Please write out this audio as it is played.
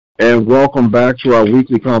and welcome back to our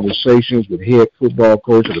weekly conversations with head football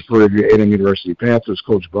coach of the Prairie View A&M University Panthers,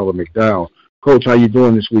 Coach Bubba McDowell. Coach, how you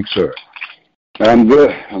doing this week, sir? I'm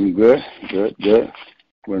good. Good.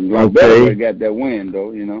 We're better. We got that win,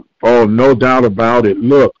 though, you know. Oh, no doubt about it.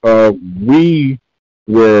 Look, we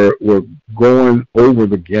were going over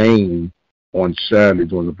the game on Saturday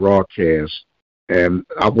during the broadcast, and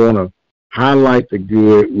I want to highlight the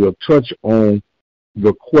good. We'll touch on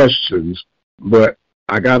the questions, but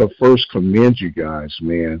I got to first commend you guys,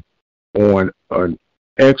 man, on an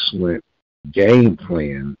excellent game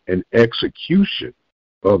plan and execution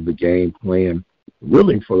of the game plan,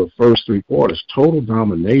 really for the first three quarters, total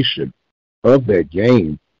domination of that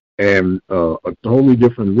game, and a totally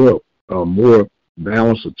different look, more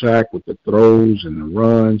balanced attack with the throws and the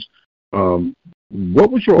runs.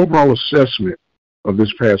 What was your overall assessment of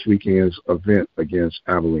this past weekend's event against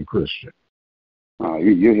Abilene Christian?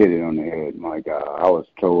 You hit it on the head, Mike. I was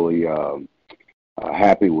totally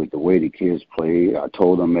happy with the way the kids played. I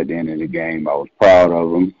told them at the end of the game I was proud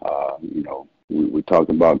of them. We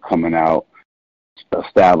talked about coming out,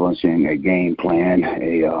 establishing a game plan,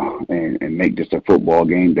 and make this a football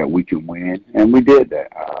game that we can win, and we did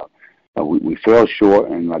that. We fell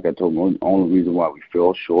short, and like I told them, the only reason why we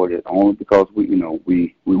fell short is only because we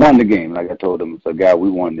won the game. Like I told them, it's like, God,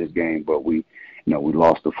 we won this game, but we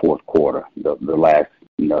lost the fourth quarter, the last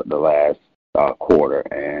quarter,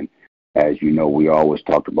 and as you know, we always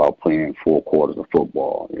talked about playing 4 quarters of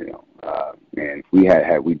football, and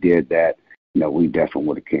if we did that, we definitely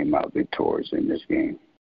would have came out victorious in this game.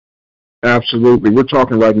 Absolutely. We're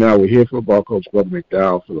talking right now with head football coach Bubba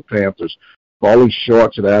McDowell for the Panthers, falling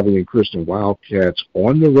short to the Abilene Christian Wildcats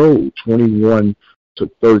on the road,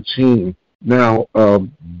 21-13. Now,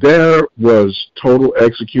 there was total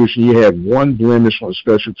execution. You had one blemish on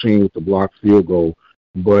special team with the blocked field goal,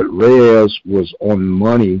 but Reyes was on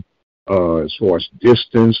money as far as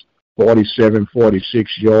distance, 47,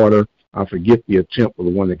 46-yarder. I forget the attempt for the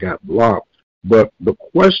one that got blocked. But the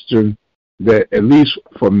question that, at least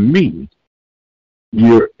for me,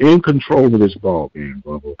 you're in control of this ball game,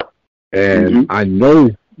 Bubba. And I know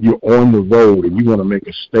you're on the road and you want to make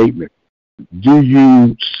a statement. Do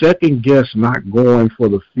you second guess not going for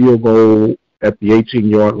the field goal at the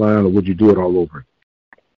 18-yard line, or would you do it all over?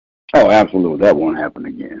 Oh, absolutely. That won't happen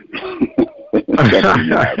again.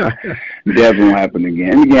 That won't happen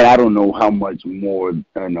again. And again, I don't know how much more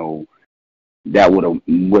that would have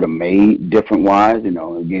made different wise.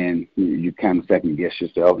 Again, you kind of second guess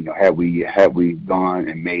yourself. Had we gone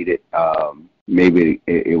and made it, maybe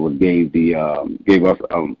it would gave us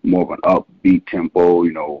more of an upbeat tempo.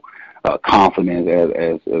 Confidence,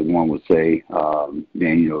 as one would say.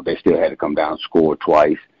 Then they still had to come down and score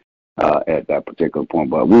twice at that particular point.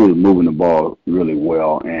 But we were moving the ball really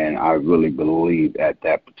well, and I really believed at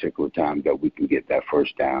that particular time that we can get that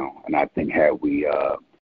first down. And I think had we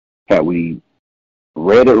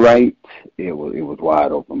read it right, it was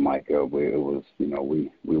wide open, Mike. It was we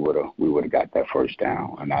would have got that first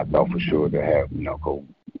down, and I thought for sure to have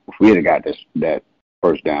if we had got that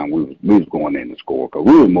first down, we was going in to score because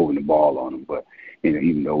we were moving the ball on them. But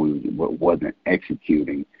even though we wasn't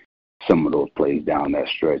executing some of those plays down that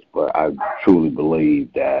stretch, but I truly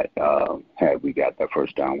believe that had we got that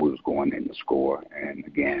first down, we was going in to score. And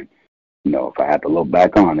again, if I had to look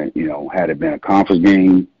back on it, had it been a conference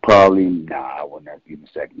game, probably, I wouldn't have even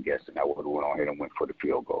second guessing. I would have went on ahead and went for the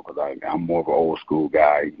field goal because I'm more of an old school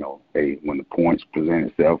guy. Hey, when the points present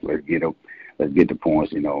itself, let's get them. Let's get the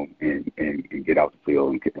points, and get out the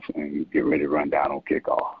field and get ready to run down on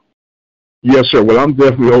kickoff. Yes, sir. Well, I'm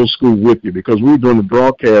definitely old school with you because we were doing the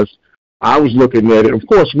broadcast. I was looking at it. Of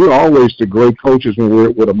course, we're always the great coaches when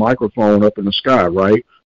we're with a microphone up in the sky, right?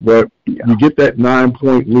 But you get that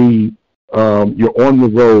 9-point lead. You're on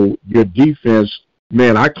the road. Your defense,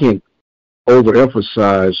 man, I can't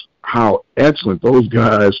overemphasize how excellent those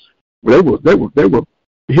guys. They were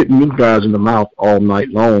hitting these guys in the mouth all night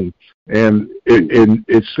long. And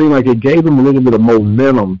it seemed like it gave them a little bit of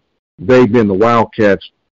momentum, they being the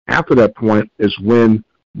Wildcats. After that point is when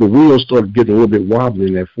the wheels started getting a little bit wobbly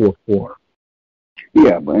in that fourth quarter.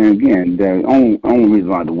 Yeah, but again, the only reason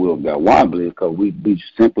why the wheels got wobbly is because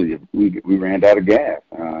we ran out of gas.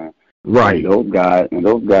 Right. Those guys,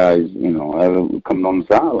 coming on the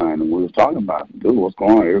sideline, and we was talking about, dude, what's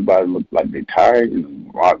going on? Everybody looked like they tired.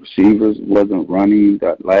 Wide receivers wasn't running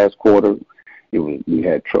that last quarter. We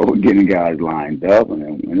had trouble getting guys lined up, and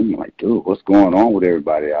I'm like, dude, what's going on with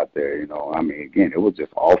everybody out there? Again, it was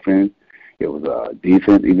just offense, it was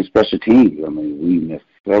defense, even special teams. We missed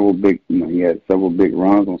several big. He had several big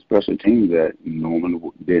runs on special teams that normally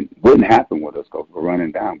wouldn't happen with us because we're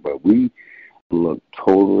running down. But we looked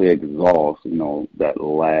totally exhausted, that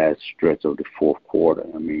last stretch of the fourth quarter.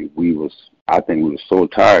 I mean, I think we were so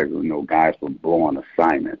tired, guys were blowing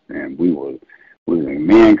assignments, and we were in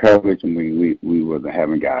man coverage, and we wasn't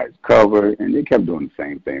having guys covered, and they kept doing the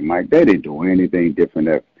same thing, Mike. They didn't do anything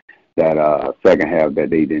different that second half that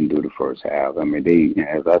they didn't do the first half. I mean, they,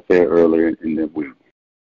 as I said earlier in the week,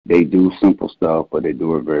 they do simple stuff, but they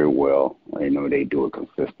do it very well. They do it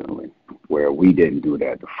consistently, where we didn't do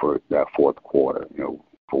that that fourth quarter,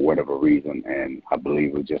 for whatever reason. And I believe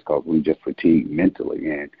it was just because we just fatigued mentally,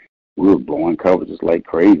 and we were blowing coverages like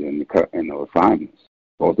crazy in the assignments.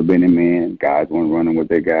 Supposed to be in man, guys weren't running with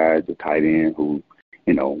their guys, the tight end who,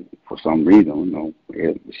 for some reason,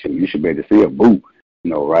 you should be able to see a boot,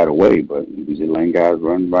 right away, but we just letting guys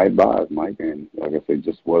run right by us, Mike, and like I said,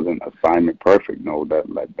 just wasn't assignment perfect,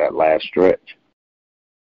 that last stretch.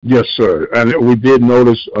 Yes, sir. And we did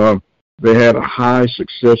notice they had a high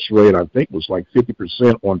success rate. I think it was like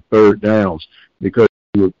 50% on third downs, because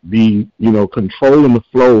you would be, controlling the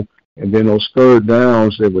flow, and then those third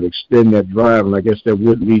downs, they would extend that drive, and I guess that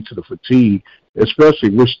would lead to the fatigue. Especially,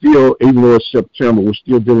 we're still, even though it's September, we're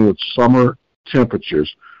still dealing with summer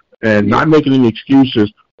temperatures. And not making any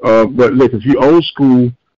excuses, but look, if you're old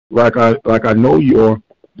school, like I know you are,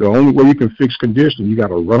 the only way you can fix conditioning, you got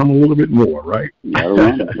to run them a little bit more, right? You got to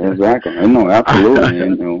run them, exactly. No, absolutely.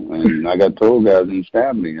 And like I told guys in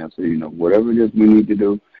staff meeting, I said, whatever it is we need to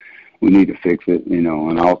do, we need to fix it.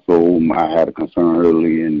 And also I had a concern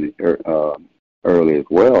early as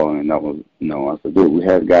well, and that was, I said, dude, we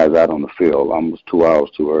had guys out on the field almost 2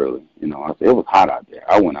 hours too early. I said it was hot out there.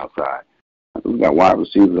 I went outside. We got wide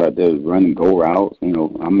receivers out there running go routes,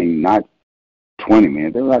 not 20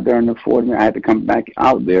 minutes. They were out there in the 40 minutes. I had to come back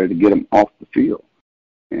out there to get them off the field.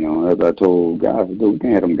 As I told guys, we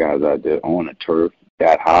can't have them guys out there on the turf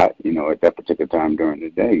that hot, at that particular time during the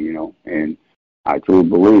day, And I truly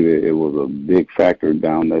believe it was a big factor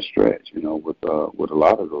down that stretch, with a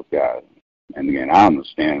lot of those guys. And again, I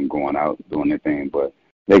understand going out doing their thing, but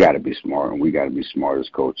they got to be smart, and we got to be smart as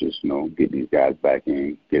coaches, get these guys back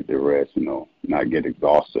in, get their rest, not get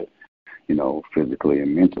exhausted, physically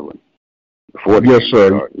and mentally. Before the yes, sir.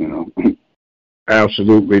 Start,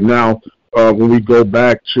 Absolutely. Now, when we go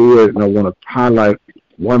back to it, and I want to highlight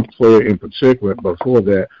one player in particular before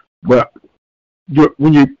that, but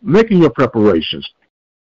when you're making your preparations,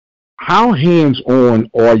 how hands-on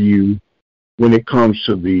are you when it comes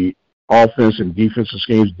to the offense and defensive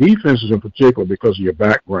schemes, defenses in particular because of your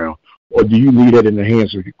background, or do you leave that in the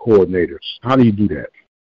hands of your coordinators? How do you do that?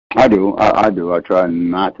 I do. I do. I try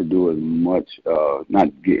not to do as much, not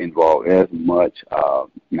get involved as much.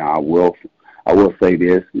 Now, I will say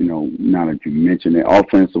this, now that you mention it,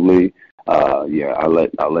 offensively, I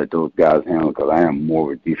let those guys handle it because I am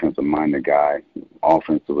more of a defensive-minded guy.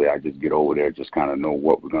 Offensively, I just get over there, just kind of know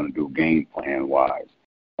what we're going to do game plan-wise.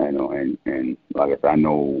 And like I said, I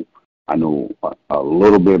know a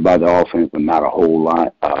little bit about the offense, but not a whole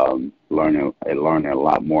lot. Learning a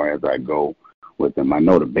lot more as I go with them. I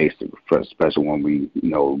know the basics, especially when we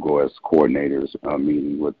go as coordinators,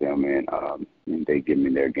 meeting with them, and they give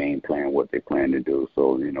me their game plan, what they plan to do.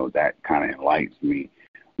 So that kind of enlightens me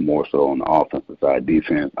more so on the offensive side.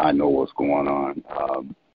 Defense, I know what's going on.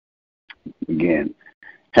 Again,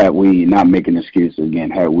 had we not making excuses,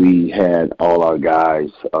 had we had all our guys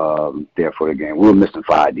there for the game, we were missing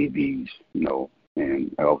 5 DBs,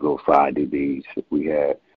 and of those 5 DBs, we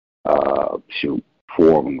had 4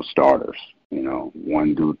 of them were starters.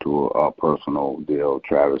 One due to a personal deal,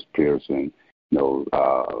 Travis Pearson.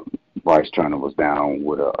 Bryce Turner was down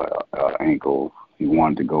with a ankle. He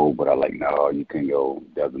wanted to go, but I no, you can go.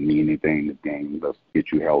 Doesn't mean anything in this game. Let's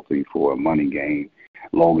get you healthy for a money game.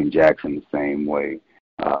 Logan Jackson the same way.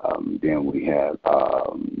 Then we had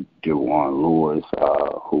Juwan Lewis,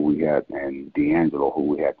 who we had, and D'Angelo, who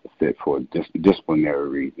we had to sit for disciplinary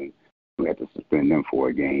reasons. We had to suspend them for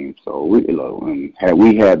a game. So and had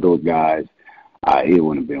we had those guys, it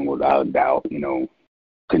would have been without a doubt,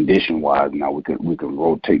 condition-wise. Now we could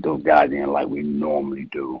rotate those guys in like we normally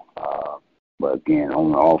do. But again,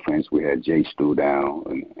 on the offense, we had Jay Stu down,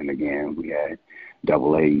 and again we had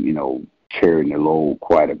Double A, carrying the load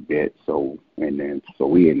quite a bit. So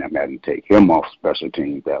we ended up having to take him off special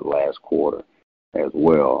teams that last quarter as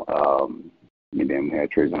well. And then we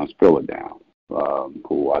had Trayvon Spiller down,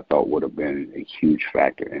 who I thought would have been a huge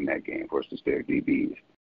factor in that game versus their DBs.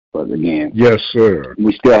 But again, yes, sir,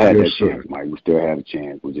 we still had that chance, Mike. We still had a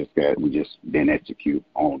chance. We just didn't execute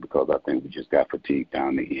on because I think we just got fatigued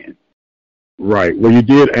down the end. Right. Well, you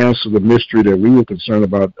did answer the mystery that we were concerned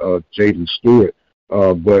about, Jaden Stewart.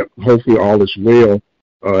 But hopefully all is well.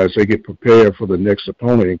 as they get prepared for the next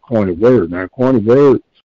opponent in Corny Word. Now, Corny Word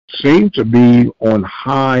seemed to be on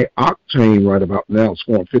high octane right about now,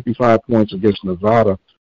 scoring 55 points against Nevada,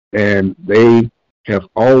 and they have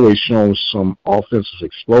always shown some offensive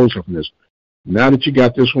explosiveness. Now that you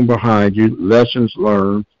got this one behind you, lessons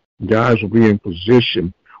learned, guys will be in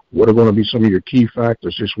position. What are going to be some of your key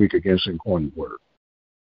factors this week against Corny Word?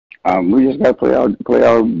 We just got to play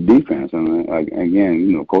our defense. And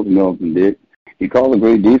again, Coach Milton he called a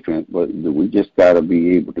great defense, but we just got to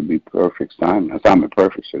be able to be perfect assignment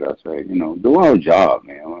perfect, should I say? Do our job,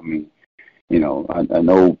 man. I mean, I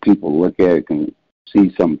know people look at it and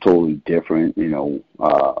see something totally different,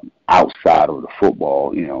 outside of the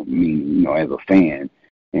football, me, as a fan.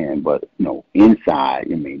 But inside,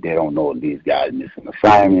 they don't know these guys missing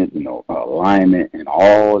assignments, alignment, and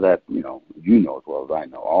all that. As well as I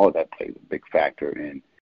know, all that plays a big factor in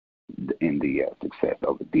the success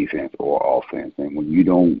of a defense or offense. And when you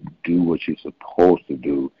don't do what you're supposed to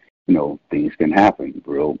do, things can happen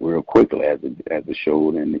real quickly, as it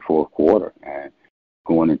showed in the fourth quarter. And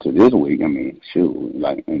going into this week, I'm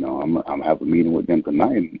have a meeting with them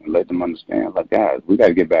tonight and let them understand, guys, we got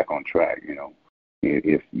to get back on track.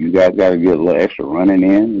 If you guys got to get a little extra running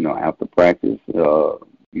in, after practice,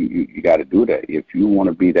 you got to do that. If you want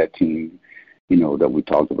to be that team, that we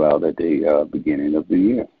talked about at the beginning of the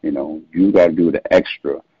year, you got to do the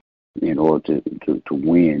extra in order to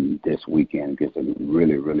win this weekend against a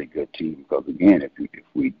really, really good team. Because again, if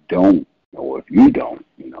we don't, or if you don't,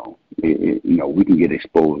 we can get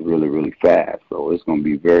exposed really, really fast. So it's going to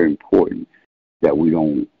be very important that we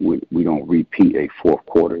don't repeat a fourth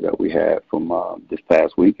quarter that we had from this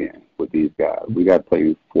past weekend with these guys. We got to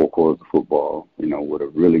play 4 quarters of football, with a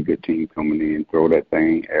really good team coming in, throw that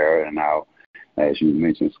thing air and out, as you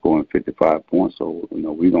mentioned, scoring 55 points. So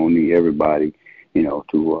we're gonna need everybody,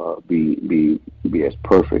 to be as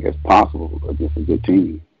perfect as possible against a good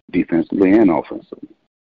team, defensively and offensively.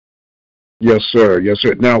 Yes, sir. Yes,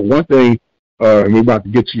 sir. Now, one thing, and we're about to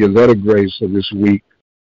get to your letter grades for this week.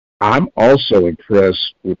 I'm also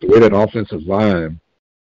impressed with the way that offensive line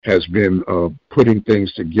has been putting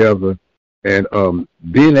things together and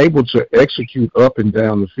being able to execute up and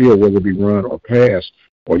down the field, whether it be run or pass.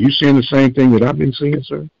 Are you seeing the same thing that I've been seeing,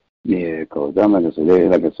 sir? Yeah, Coach. Like I said,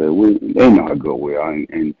 they know how good we are.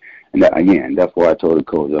 And that, again, that's why I told the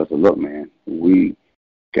coach, I said, look, man, we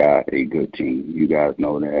got a good team. You guys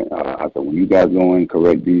know that. I said, when you guys go in and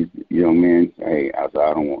correct these young men, hey, I said,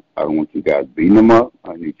 I don't want you guys beating them up.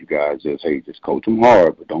 I need you guys just coach them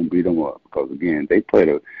hard, but don't beat them up. Because again, they played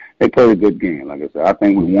a good game. Like I said, I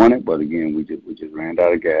think we won it, but again, we just ran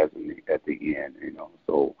out of gas at the end.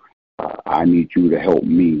 So I need you to help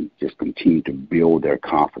me just continue to build their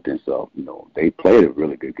confidence up. They played a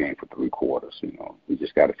really good game for 3 quarters. We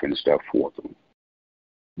just got to finish that fourth one.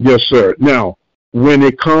 Yes, sir. Now, when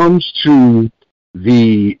it comes to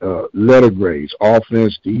the letter grades,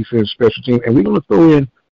 offense, defense, special team, and we're going to throw in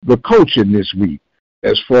the coaching this week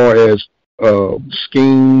as far as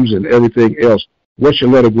schemes and everything else, what's your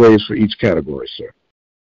letter grades for each category, sir?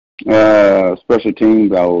 Special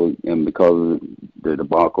teams, and because of the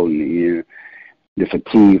debacle in the end, the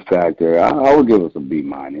fatigue factor, I would give us a B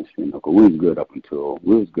minus. Because we was good up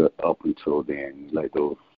until then. Like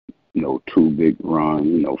those, 2 big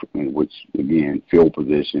runs, in which again field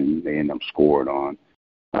position they end up scored on.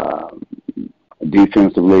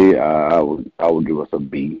 Defensively, I would give us a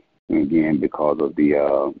B again because of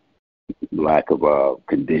the lack of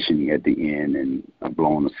conditioning at the end and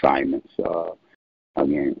blown assignments.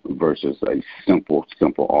 Again, versus a simple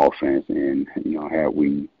offense, and had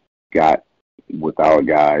we got with our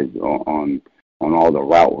guys on all the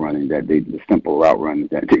route running the simple route running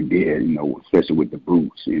that they did, especially with the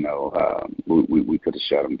boots, we could have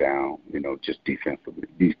shut them down, just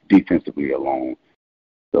defensively alone.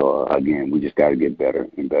 So again, we just got to get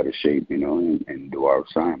in better shape, and do our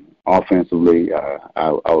assignment. Offensively, I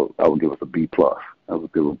would give us a B plus. I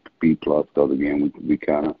would give a B plus because again, we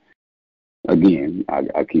kind of. Again,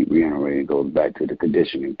 I keep reiterating, it goes back to the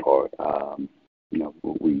conditioning part.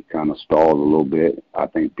 We kind of stalled a little bit, I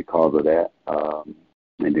think, because of that. And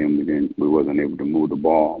then we wasn't able to move the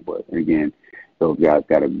ball. But again, those guys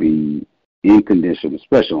got to be in condition,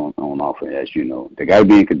 especially on offense, as you know. They got to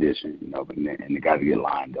be in condition, and they got to get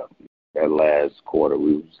lined up. That last quarter,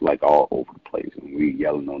 we was like all over the place, and we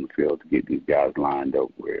yelling on the field to get these guys lined up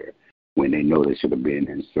when they know they should have been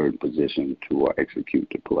in a certain position to execute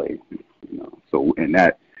the play. So and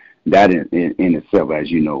that in itself, as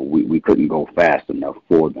you know, we couldn't go fast enough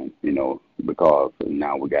for them, because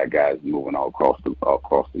now we got guys moving all across the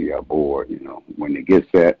board. When they get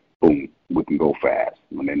set, boom, we can go fast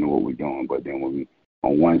when they know what we're doing. But then when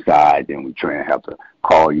on one side, then we have to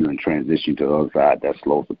call you and transition to the other side. That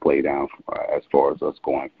slows the play down as far as us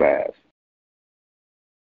going fast.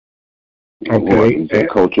 Okay.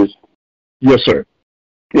 Coaches? Yes, sir.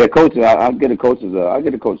 Yeah, coaches. I get the coaches.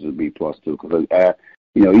 A B plus too, because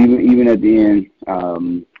even at the end,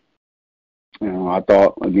 I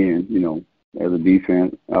thought again, as a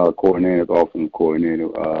defense coordinator, offensive coordinator,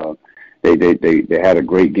 they had a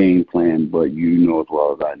great game plan, but as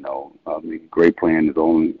well as I know, great plan is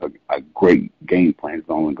only a great game plan is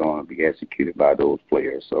only going to be executed by those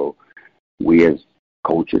players. So we as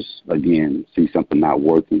coaches, again, see something not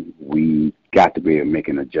working, we got to be able to make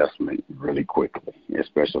an adjustment really quickly,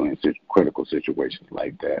 especially in critical situations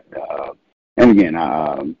like that. And again,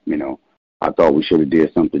 I thought we should have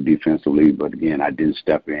did something defensively, but again, I didn't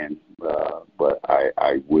step in. But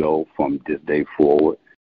I will from this day forward,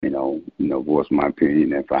 voice my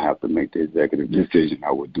opinion. If I have to make the executive decision,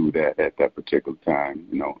 I would do that at that particular time,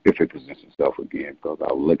 if it presents itself again, because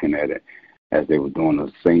I was looking at it as they were doing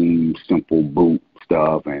the same simple boot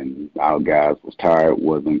stuff, and our guys was tired,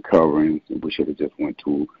 wasn't covering. We should have just went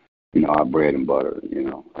to, our bread and butter,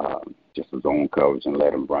 just a zone coverage and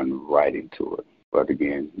let them run right into it. But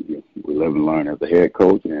again, we live and learn as a head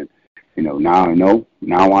coach, and now I know,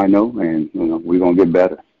 and we're gonna get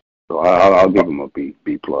better. So I'll give them a B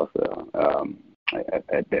plus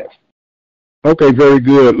at best. Okay, very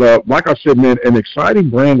good. Like I said, man, an exciting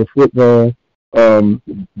brand of football.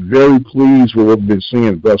 Very pleased with what we've been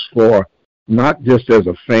seeing thus far, not just as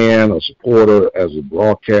a fan, a supporter, as a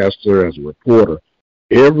broadcaster, as a reporter.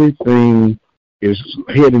 Everything is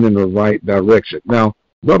heading in the right direction. Now,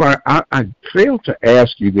 Bubba, I failed to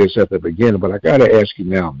ask you this at the beginning, but I got to ask you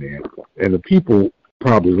now, man, and the people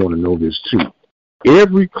probably want to know this too.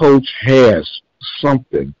 Every coach has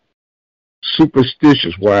something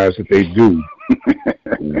superstitious-wise that they do.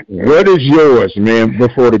 What is yours, man,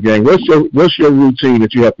 before the game? What's your routine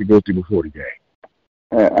that you have to go through before the game?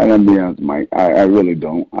 I'm going to be honest, Mike. I really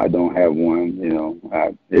don't. I don't have one.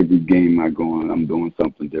 Every game I go on, I'm doing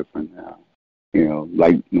something different.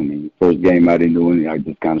 First game I didn't do anything. I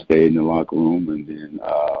just kind of stayed in the locker room, and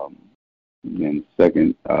then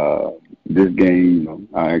second, this game,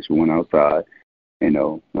 I actually went outside. Me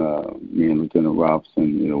and Lieutenant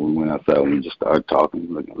Robinson, we went outside and we just started talking,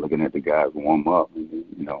 looking at the guys warm up, and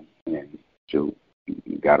so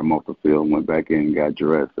got them off the field, went back in and got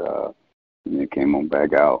dressed, and then came on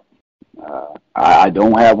back out. I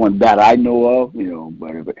don't have one that I know of,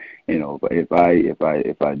 but if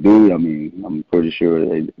I do, I'm pretty sure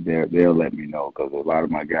they'll let me know, because a lot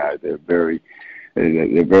of my guys, they're very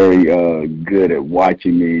good at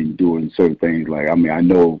watching me and doing certain things. I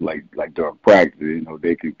know like during practice,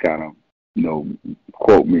 they can kind of,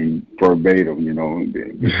 quote me verbatim,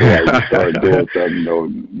 before I start doing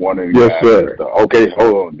something, one of the guys, sir. Okay,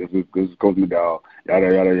 hold on, this is Coach McDowell,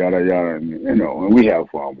 yada, yada, yada, yada, and we have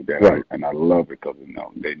fun with that, right. And I love it because,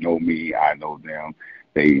 they know me, I know them.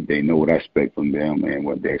 They know what I expect from them and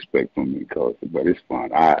what they expect from me, but it's fun.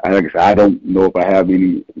 Like I said, I don't know if I have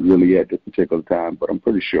any really at this particular time, but I'm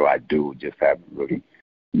pretty sure I do. Just haven't really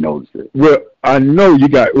noticed it. Well, I know you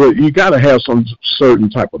got to have some certain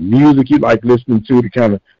type of music you like listening to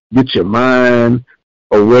kind of get your mind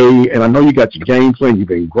away. And I know you got your game plan. You've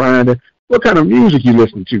been grinding. What kind of music you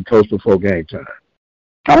listen to, Coach, before game time?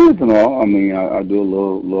 I listen to all. I do a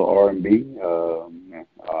little R&B.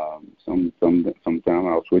 Sometimes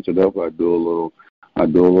I'll switch it up. I do a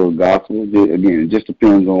little gospel. Again, it just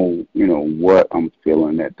depends on what I'm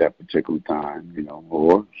feeling at that particular time.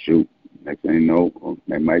 Or shoot, next thing you know,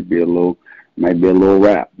 there might be a little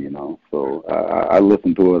rap. So I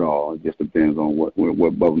listen to it all. It just depends on what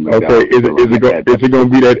Bubba McDowell. Okay, is it going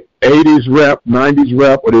to be that 80s rap, 90s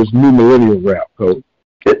rap, or this new millennial rap, Coach?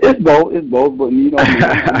 It's both, but I'm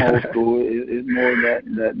old school. It's more that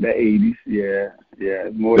 80s, yeah.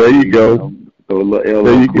 It's more. There you go. So a little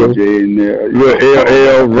LL Cool J in there.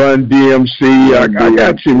 Little LL, Run DMC. I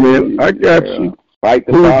got you, man. I got you. Fight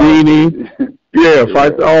the Houdini. Yeah,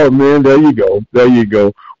 fight the. Oh man, there you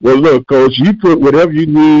go. Well, look, Coach, you put whatever you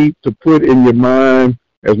need to put in your mind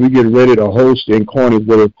as we get ready to host the Incarnate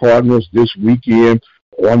Word Cardinals this weekend.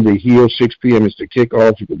 On the Hill, 6 p.m. is the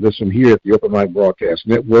kickoff. You can listen here at the Open Mic Broadcast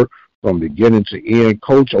Network from beginning to end.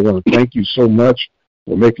 Coach, I want to thank you so much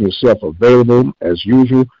for making yourself available as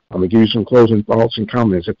usual. I'm going to give you some closing thoughts and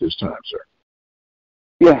comments at this time, sir.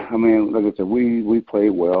 Yeah, like I said, we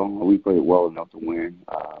played well. We played well enough to win.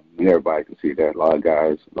 Everybody can see that. A lot of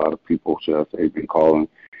guys, a lot of people, should I say, been calling,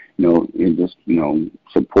 and just,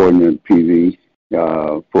 supporting the PV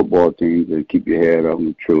football teams and keep your head up.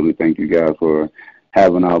 And truly thank you guys for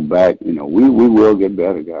having our back. You know, we will get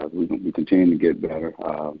better, guys. We continue to get better.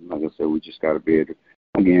 Like I said, we just got to be able to,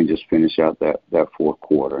 again, just finish out that fourth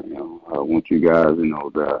quarter. You know, I want you guys,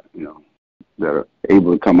 that are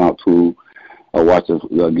able to come out to watch us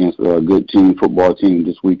against a good football team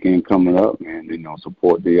this weekend coming up, and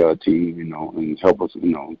support the team, and help us,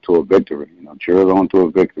 to a victory. Cheer us on to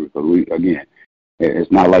a victory, because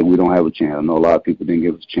it's not like we don't have a chance. I know a lot of people didn't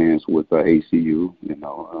give us a chance with ACU,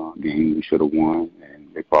 game we should have won,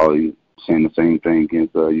 and they probably saying the same thing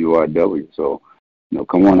against URW. So,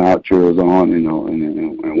 come on out, cheer us on,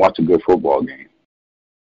 and watch a good football game.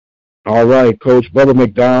 All right, Coach Bubba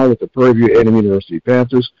McDowell with the Prairie View A&M University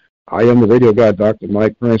Panthers. I am the radio guy, Dr.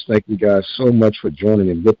 Mike Prince. Thank you guys so much for joining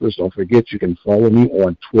in with us. Don't forget you can follow me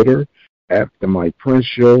on Twitter at The Mike Prince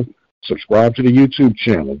Show. Subscribe to the YouTube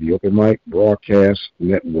channel, the Open Mic Broadcast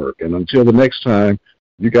Network. And until the next time,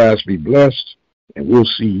 you guys be blessed, and we'll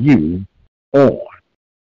see you on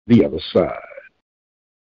the other side.